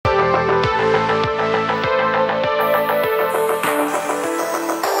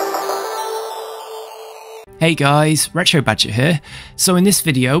Hey guys, Retro Badger here. So in this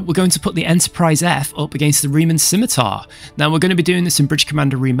video, we're going to put the Enterprise F up against the Reman Scimitar. Now we're going to be doing this in Bridge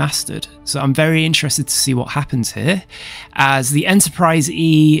Commander Remastered, so I'm very interested to see what happens here, as the Enterprise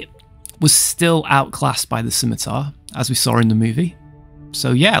E was still outclassed by the Scimitar, as we saw in the movie.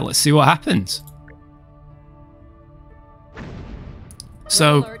 So yeah, let's see what happens.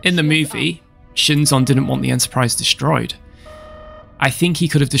 So in the movie, Shinzon didn't want the Enterprise destroyed. I think he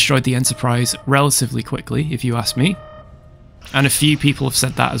could have destroyed the Enterprise relatively quickly, if you ask me. And a few people have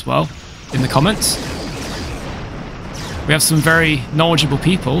said that as well in the comments. We have some very knowledgeable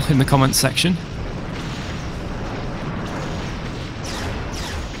people in the comments section.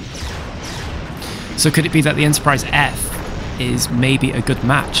 So could it be that the Enterprise F is maybe a good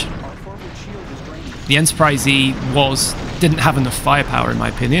match? The Enterprise E didn't have enough firepower in my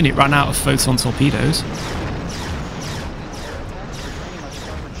opinion. It ran out of photon torpedoes.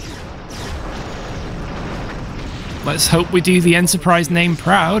 Let's hope we do the Enterprise name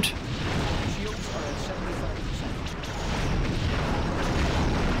proud.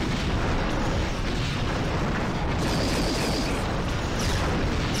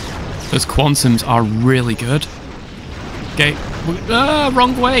 Those quantums are really good. Okay,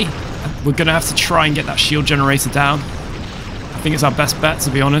 wrong way. We're gonna have to try and get that shield generator down. I think it's our best bet,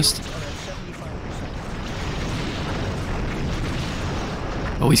 to be honest.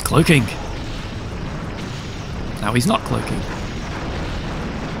 Oh, he's cloaking. Now he's not cloaking.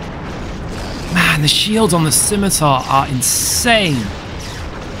 Man, the shields on the Scimitar are insane.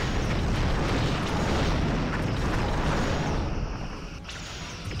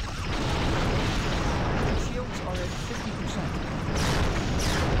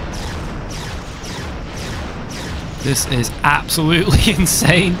 This is absolutely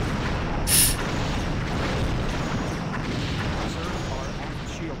insane.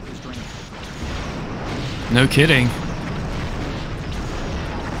 No kidding.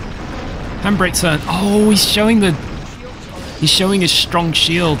 Handbrake turn. Oh, he's showing his strong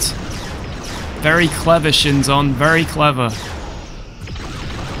shields. Very clever, Shinzon. Very clever.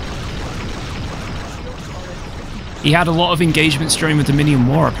 He had a lot of engagements during the Dominion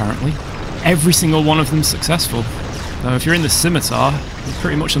War, apparently. Every single one of them successful. Now, if you're in the Scimitar, you're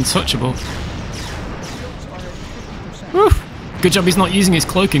pretty much untouchable. Whew. Good job he's not using his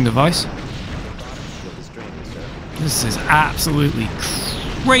cloaking device. This is absolutely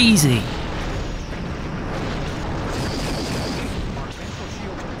crazy.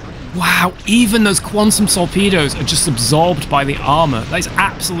 Wow, even those quantum torpedoes are just absorbed by the armor. That is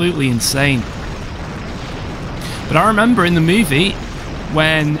absolutely insane. But I remember in the movie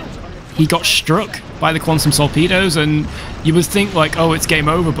when he got struck by the quantum torpedoes and you would think like, oh, it's game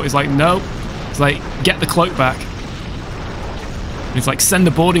over, but it's like, no. It's like, get the cloak back. And it's like, send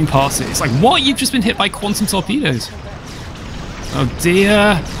the boarding party. It's like, what? You've just been hit by quantum torpedoes. Oh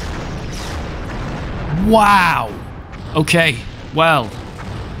dear. Wow. Okay, well.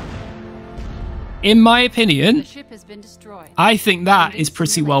 In my opinion, I think that is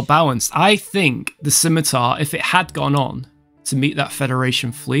pretty well balanced. I think the Scimitar, if it had gone on to meet that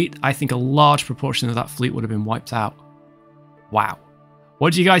Federation fleet, I think a large proportion of that fleet would have been wiped out. Wow.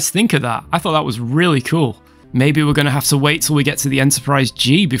 What do you guys think of that? I thought that was really cool. Maybe we're going to have to wait till we get to the Enterprise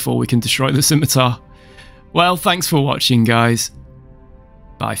G before we can destroy the Scimitar. Well, thanks for watching, guys.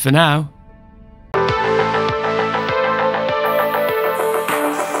 Bye for now.